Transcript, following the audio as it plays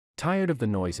Tired of the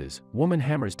noises, woman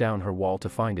hammers down her wall to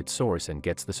find its source and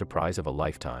gets the surprise of a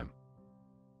lifetime.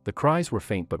 The cries were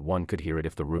faint, but one could hear it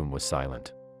if the room was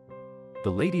silent.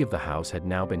 The lady of the house had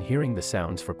now been hearing the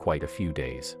sounds for quite a few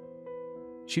days.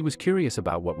 She was curious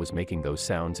about what was making those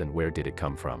sounds and where did it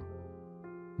come from.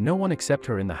 No one except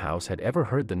her in the house had ever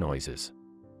heard the noises.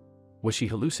 Was she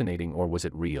hallucinating or was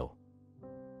it real?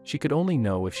 She could only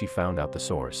know if she found out the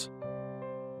source.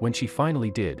 When she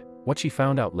finally did, what she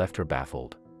found out left her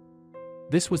baffled.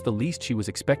 This was the least she was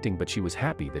expecting, but she was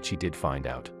happy that she did find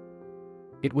out.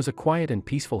 It was a quiet and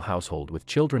peaceful household with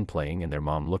children playing and their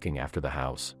mom looking after the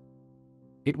house.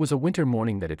 It was a winter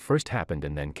morning that it first happened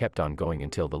and then kept on going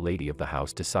until the lady of the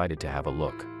house decided to have a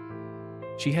look.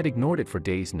 She had ignored it for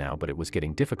days now, but it was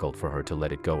getting difficult for her to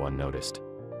let it go unnoticed.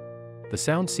 The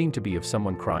sound seemed to be of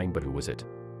someone crying, but who was it?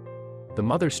 The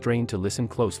mother strained to listen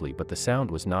closely, but the sound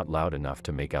was not loud enough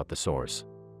to make out the source.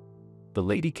 The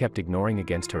lady kept ignoring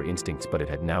against her instincts, but it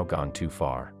had now gone too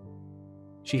far.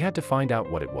 She had to find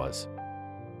out what it was.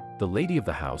 The lady of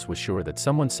the house was sure that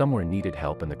someone somewhere needed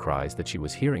help, and the cries that she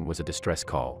was hearing was a distress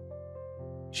call.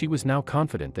 She was now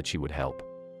confident that she would help.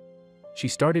 She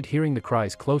started hearing the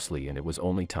cries closely, and it was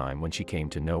only time when she came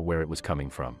to know where it was coming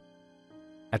from.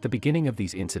 At the beginning of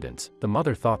these incidents, the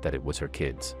mother thought that it was her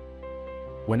kids.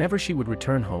 Whenever she would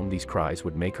return home, these cries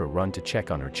would make her run to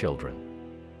check on her children.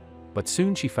 But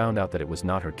soon she found out that it was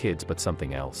not her kids but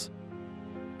something else.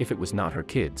 If it was not her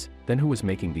kids, then who was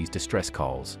making these distress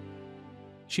calls?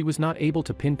 She was not able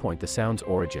to pinpoint the sound's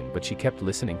origin, but she kept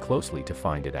listening closely to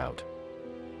find it out.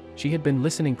 She had been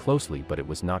listening closely, but it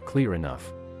was not clear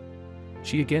enough.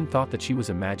 She again thought that she was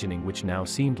imagining, which now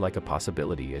seemed like a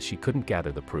possibility as she couldn't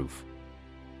gather the proof.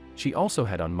 She also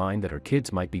had on mind that her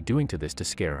kids might be doing to this to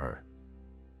scare her.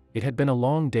 It had been a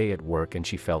long day at work and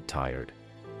she felt tired.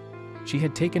 She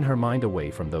had taken her mind away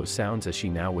from those sounds as she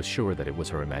now was sure that it was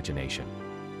her imagination.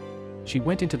 She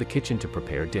went into the kitchen to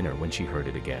prepare dinner when she heard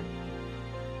it again.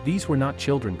 These were not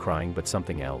children crying but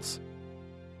something else.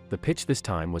 The pitch this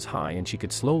time was high and she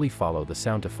could slowly follow the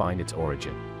sound to find its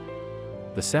origin.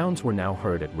 The sounds were now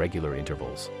heard at regular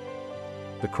intervals.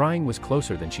 The crying was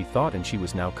closer than she thought, and she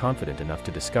was now confident enough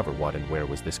to discover what and where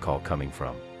was this call coming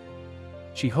from.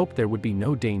 She hoped there would be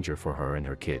no danger for her and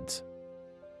her kids.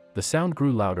 The sound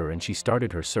grew louder and she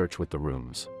started her search with the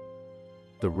rooms.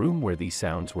 The room where these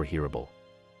sounds were hearable.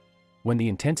 When the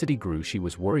intensity grew, she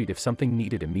was worried if something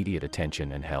needed immediate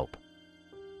attention and help.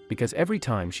 Because every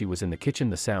time she was in the kitchen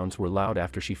the sounds were loud.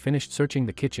 After she finished searching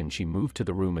the kitchen, she moved to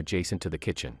the room adjacent to the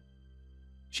kitchen.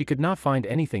 She could not find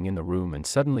anything in the room and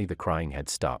suddenly the crying had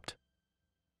stopped.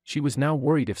 She was now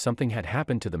worried if something had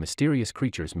happened to the mysterious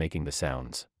creatures making the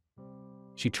sounds.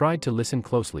 She tried to listen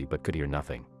closely but could hear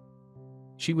nothing.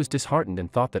 She was disheartened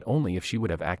and thought that only if she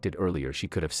would have acted earlier she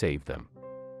could have saved them.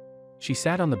 She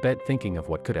sat on the bed thinking of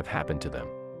what could have happened to them.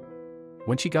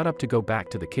 When she got up to go back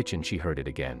to the kitchen, she heard it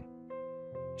again.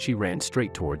 She ran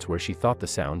straight towards where she thought the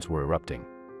sounds were erupting.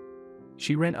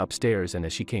 She ran upstairs, and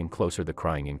as she came closer the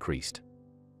crying increased.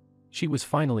 She was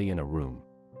finally in a room.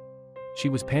 She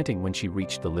was panting when she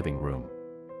reached the living room.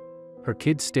 Her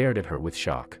kids stared at her with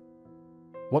shock.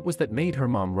 What was that made her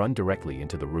mom run directly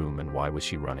into the room, and why was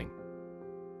she running?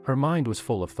 Her mind was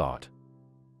full of thought.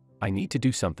 "I need to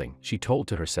do something," she told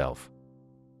to herself.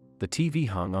 The TV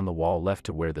hung on the wall left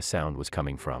to where the sound was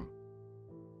coming from.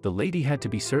 The lady had to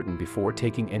be certain before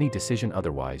taking any decision,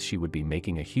 otherwise she would be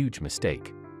making a huge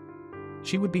mistake.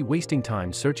 She would be wasting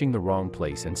time searching the wrong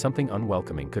place, and something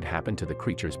unwelcoming could happen to the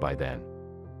creatures by then.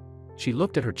 She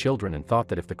looked at her children and thought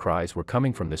that if the cries were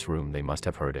coming from this room, they must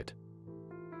have heard it.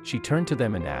 She turned to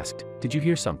them and asked, "Did you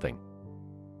hear something?"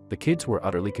 The kids were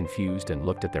utterly confused and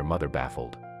looked at their mother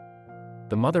baffled.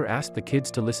 The mother asked the kids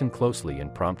to listen closely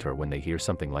and prompt her when they hear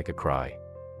something like a cry.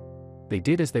 They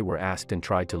did as they were asked and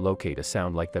tried to locate a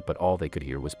sound like that, but all they could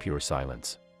hear was pure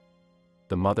silence.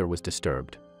 The mother was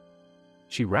disturbed.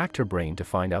 She racked her brain to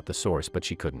find out the source, but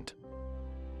she couldn't.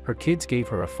 Her kids gave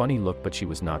her a funny look, but she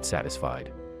was not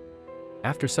satisfied.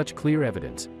 After such clear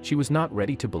evidence, she was not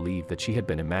ready to believe that she had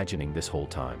been imagining this whole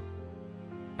time.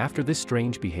 After this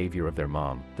strange behavior of their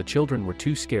mom, the children were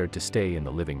too scared to stay in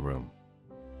the living room.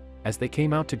 As they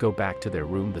came out to go back to their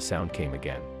room, the sound came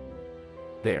again.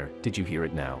 "There, did you hear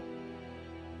it now?"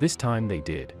 This time they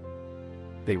did.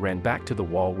 They ran back to the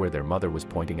wall where their mother was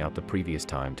pointing out the previous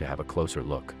time to have a closer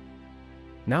look.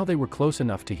 Now they were close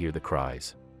enough to hear the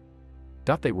cries.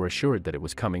 They were assured that it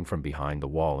was coming from behind the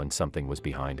wall, and something was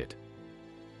behind it.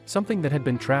 Something that had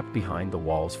been trapped behind the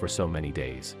walls for so many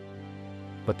days.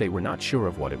 But they were not sure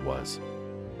of what it was.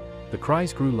 The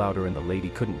cries grew louder and the lady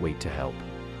couldn't wait to help.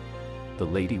 The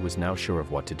lady was now sure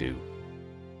of what to do.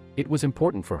 It was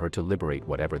important for her to liberate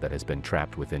whatever that has been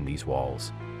trapped within these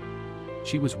walls.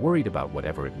 She was worried about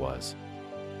whatever it was.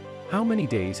 How many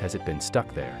days has it been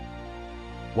stuck there?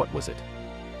 What was it?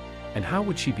 And how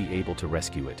would she be able to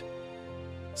rescue it?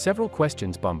 Several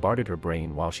questions bombarded her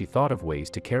brain while she thought of ways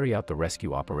to carry out the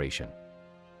rescue operation.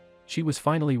 She was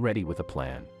finally ready with a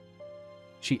plan.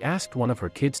 She asked one of her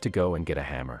kids to go and get a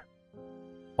hammer.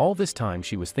 All this time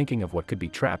she was thinking of what could be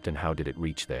trapped and how did it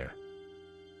reach there.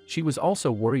 She was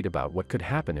also worried about what could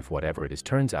happen if whatever it is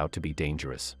turns out to be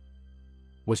dangerous.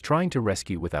 Was trying to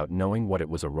rescue without knowing what it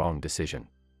was a wrong decision.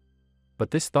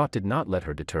 But this thought did not let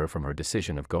her deter from her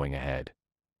decision of going ahead.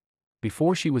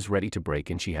 Before she was ready to break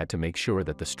in, she had to make sure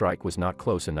that the strike was not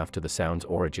close enough to the sound's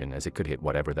origin as it could hit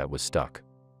whatever that was stuck.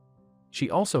 She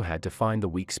also had to find the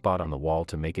weak spot on the wall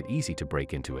to make it easy to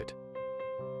break into it.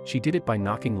 She did it by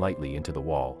knocking lightly into the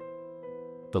wall.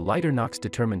 The lighter knocks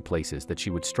determined places that she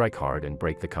would strike hard and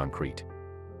break the concrete.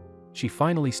 She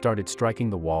finally started striking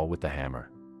the wall with the hammer.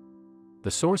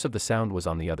 The source of the sound was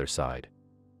on the other side.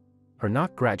 Her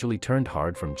knock gradually turned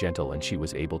hard from gentle and she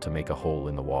was able to make a hole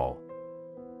in the wall.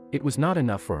 It was not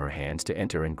enough for her hands to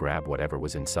enter and grab whatever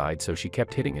was inside, so she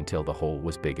kept hitting until the hole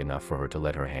was big enough for her to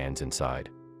let her hands inside.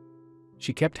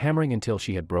 She kept hammering until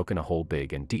she had broken a hole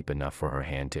big and deep enough for her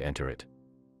hand to enter it.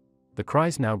 The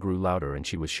cries now grew louder and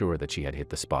she was sure that she had hit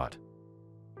the spot.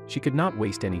 She could not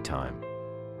waste any time.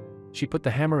 She put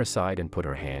the hammer aside and put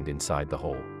her hand inside the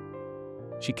hole.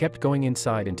 She kept going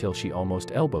inside until she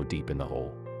almost elbow deep in the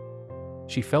hole.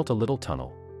 She felt a little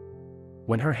tunnel.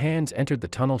 When her hands entered the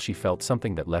tunnel, she felt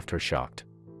something that left her shocked.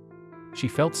 She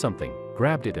felt something,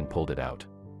 grabbed it and pulled it out.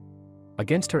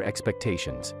 Against her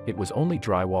expectations, it was only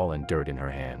drywall and dirt in her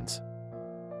hands.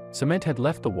 Cement had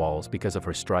left the walls because of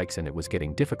her strikes and it was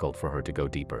getting difficult for her to go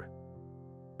deeper.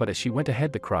 But as she went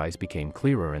ahead, the cries became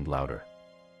clearer and louder.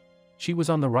 She was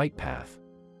on the right path.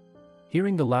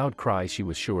 Hearing the loud cries, she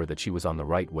was sure that she was on the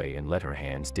right way and let her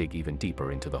hands dig even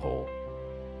deeper into the hole.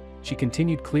 She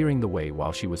continued clearing the way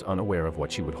while she was unaware of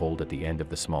what she would hold at the end of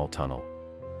the small tunnel.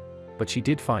 But she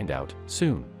did find out,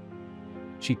 soon.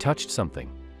 She touched something.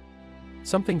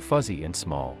 Something fuzzy and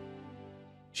small.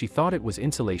 She thought it was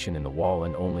insulation in the wall,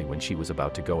 and only when she was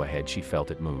about to go ahead she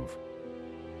felt it move.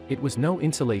 It was no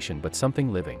insulation but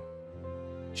something living.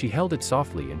 She held it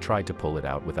softly and tried to pull it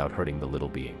out without hurting the little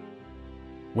being.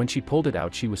 When she pulled it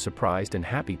out, she was surprised and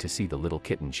happy to see the little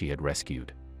kitten she had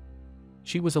rescued.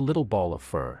 She was a little ball of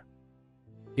fur.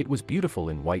 It was beautiful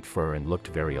in white fur and looked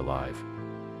very alive.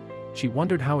 She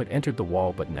wondered how it entered the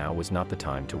wall, but now was not the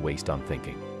time to waste on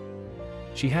thinking.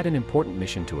 She had an important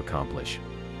mission to accomplish.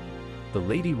 The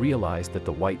lady realized that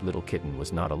the white little kitten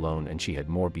was not alone and she had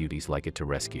more beauties like it to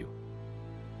rescue.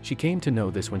 She came to know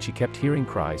this when she kept hearing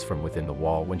cries from within the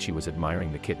wall when she was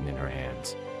admiring the kitten in her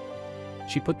hands.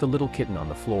 She put the little kitten on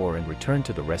the floor and returned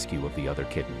to the rescue of the other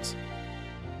kittens.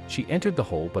 She entered the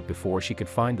hole, but before she could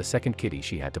find the second kitty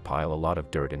she had to pile a lot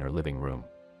of dirt in her living room.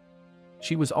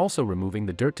 She was also removing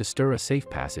the dirt to stir a safe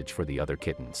passage for the other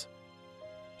kittens.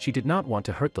 She did not want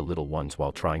to hurt the little ones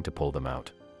while trying to pull them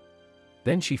out.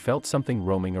 Then she felt something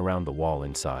roaming around the wall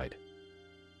inside.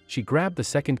 She grabbed the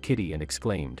second kitty and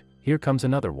exclaimed, "Here comes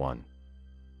another one."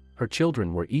 Her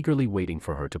children were eagerly waiting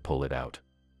for her to pull it out.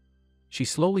 She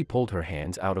slowly pulled her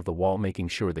hands out of the wall, making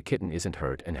sure the kitten isn't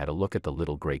hurt, and had a look at the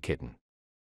little gray kitten.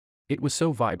 It was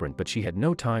so vibrant, but she had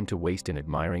no time to waste in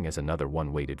admiring as another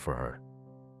one waited for her.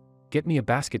 "Get me a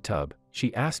basket tub,"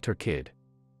 she asked her kid.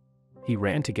 He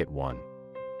ran to get one.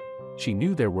 She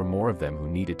knew there were more of them who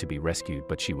needed to be rescued,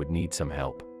 but she would need some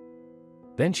help.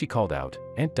 Then she called out,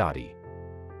 "Aunt Dottie,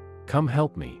 come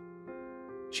help me."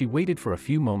 She waited for a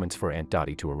few moments for Aunt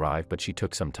Dottie to arrive, but she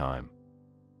took some time.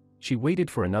 She waited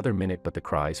for another minute, but the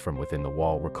cries from within the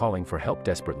wall were calling for help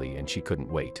desperately and she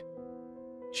couldn't wait.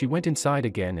 She went inside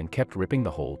again and kept ripping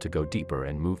the hole to go deeper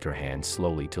and moved her hands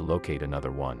slowly to locate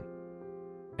another one.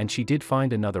 And she did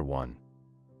find another one.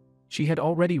 She had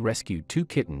already rescued 2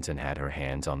 kittens and had her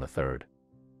hands on the third.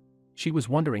 She was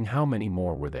wondering how many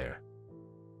more were there.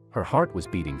 Her heart was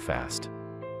beating fast.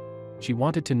 She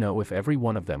wanted to know if every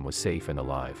one of them was safe and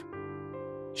alive.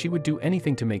 She would do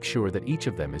anything to make sure that each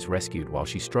of them is rescued while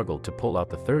she struggled to pull out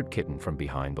the third kitten from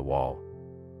behind the wall.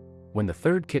 When the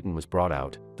third kitten was brought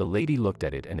out, the lady looked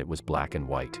at it and it was black and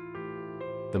white.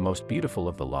 The most beautiful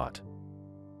of the lot.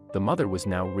 The mother was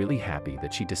now really happy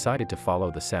that she decided to follow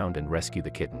the sound and rescue the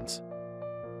kittens.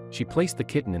 She placed the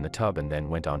kitten in the tub and then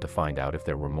went on to find out if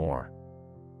there were more.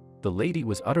 The lady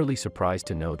was utterly surprised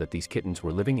to know that these kittens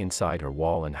were living inside her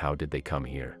wall, and how did they come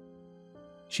here?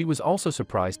 She was also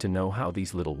surprised to know how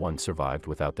these little ones survived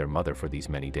without their mother for these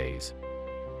many days.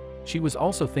 She was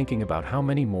also thinking about how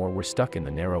many more were stuck in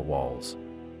the narrow walls.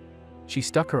 She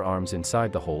stuck her arms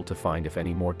inside the hole to find if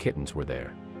any more kittens were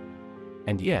there.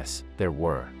 And yes, there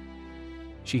were.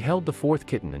 She held the fourth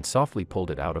kitten and softly pulled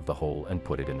it out of the hole and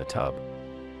put it in the tub.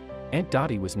 Aunt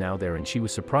Dottie was now there and she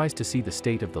was surprised to see the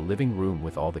state of the living room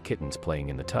with all the kittens playing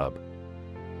in the tub.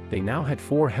 They now had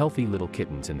 4 healthy little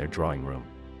kittens in their drawing room.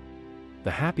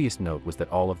 The happiest note was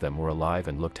that all of them were alive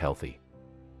and looked healthy.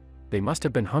 They must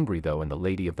have been hungry though, and the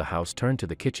lady of the house turned to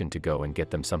the kitchen to go and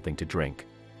get them something to drink.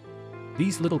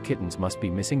 These little kittens must be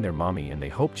missing their mommy and they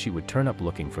hoped she would turn up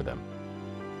looking for them.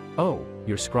 "Oh,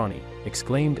 you're scrawny,"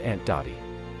 exclaimed Aunt Dottie.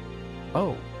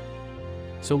 "Oh,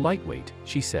 so lightweight,"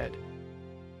 she said.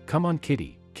 "Come on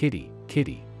kitty, kitty,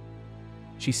 kitty."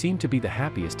 She seemed to be the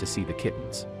happiest to see the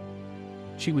kittens.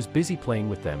 She was busy playing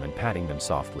with them and patting them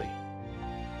softly.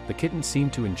 The kittens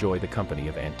seemed to enjoy the company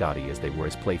of Aunt Dottie as they were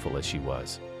as playful as she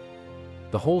was.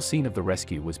 The whole scene of the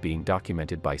rescue was being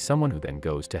documented by someone who then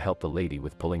goes to help the lady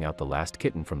with pulling out the last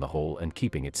kitten from the hole and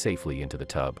keeping it safely into the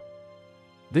tub.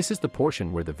 This is the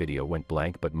portion where the video went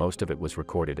blank, but most of it was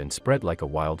recorded and spread like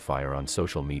a wildfire on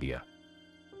social media.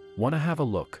 Wanna have a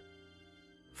look?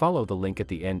 Follow the link at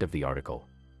the end of the article.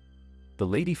 The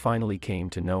lady finally came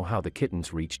to know how the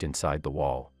kittens reached inside the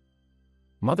wall.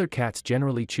 Mother cats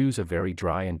generally choose a very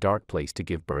dry and dark place to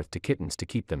give birth to kittens to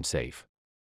keep them safe.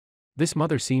 This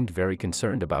mother seemed very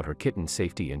concerned about her kitten's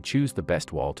safety and chose the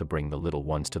best wall to bring the little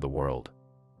ones to the world.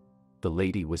 The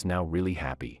lady was now really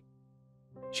happy.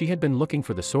 She had been looking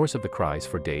for the source of the cries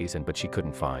for days but she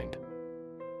couldn't find.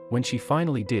 When she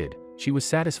finally did, she was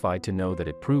satisfied to know that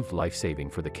it proved life-saving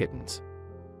for the kittens.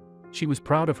 She was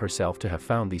proud of herself to have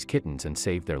found these kittens and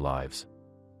saved their lives.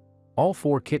 All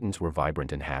 4 kittens were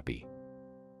vibrant and happy.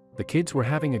 The kids were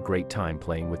having a great time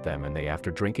playing with them, and they, after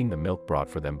drinking the milk brought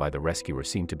for them by the rescuer,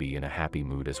 seemed to be in a happy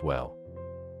mood as well.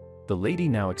 The lady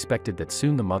now expected that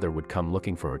soon the mother would come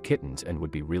looking for her kittens and would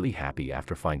be really happy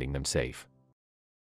after finding them safe.